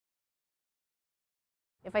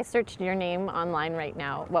If I searched your name online right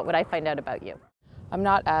now, what would I find out about you? I'm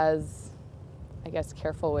not as, I guess,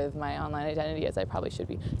 careful with my online identity as I probably should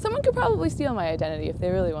be. Someone could probably steal my identity if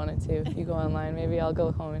they really wanted to. If you go online, maybe I'll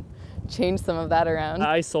go home and change some of that around.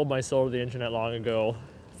 I sold my soul to the internet long ago.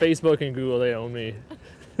 Facebook and Google, they own me.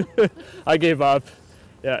 I gave up.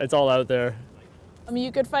 Yeah, it's all out there.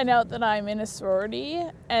 You could find out that I'm in a sorority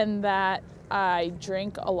and that I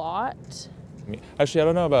drink a lot. Actually, I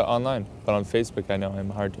don't know about online, but on Facebook I know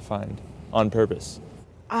I'm hard to find, on purpose.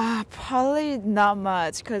 Probably not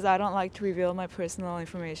much, because I don't like to reveal my personal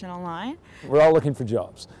information online. We're all looking for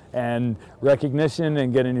jobs, and recognition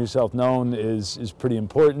and getting yourself known is pretty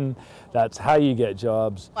important. That's how you get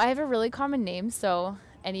jobs. I have a really common name, so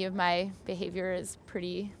any of my behavior is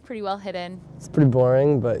pretty well hidden. It's pretty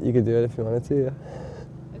boring, but you could do it if you wanted to, yeah.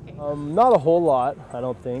 Okay. Not a whole lot, I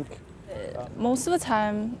don't think. Most of the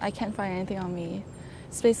time, I can't find anything on me.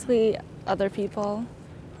 It's basically other people.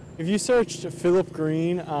 If you searched Philip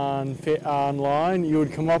Green online, you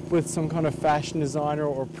would come up with some kind of fashion designer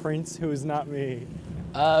or prince who is not me.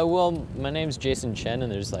 Well, my name's Jason Chen,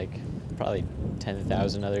 and there's like probably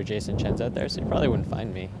 10,000 other Jason Chens out there, so you probably wouldn't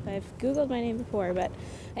find me. I've Googled my name before, but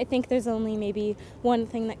I think there's only maybe one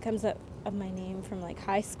thing that comes up of my name from like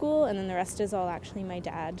high school, and then the rest is all actually my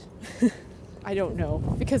dad. I don't know,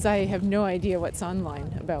 because I have no idea what's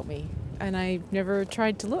online about me, and I've never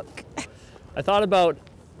tried to look. I thought about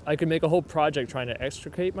I could make a whole project trying to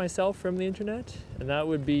extricate myself from the internet, and that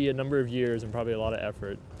would be a number of years and probably a lot of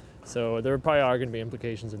effort. So there probably are going to be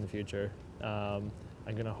implications in the future. I'm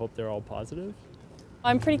going to hope they're all positive.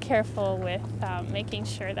 I'm pretty careful with making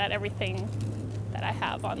sure that everything that I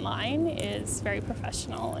have online is very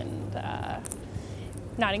professional and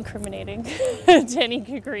not incriminating to any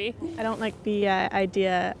degree. I don't like the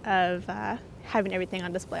idea of having everything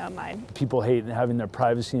on display online. People hate having their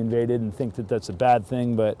privacy invaded and think that that's a bad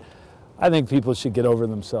thing, but I think people should get over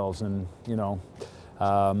themselves and,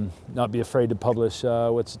 not be afraid to publish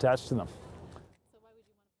what's attached to them.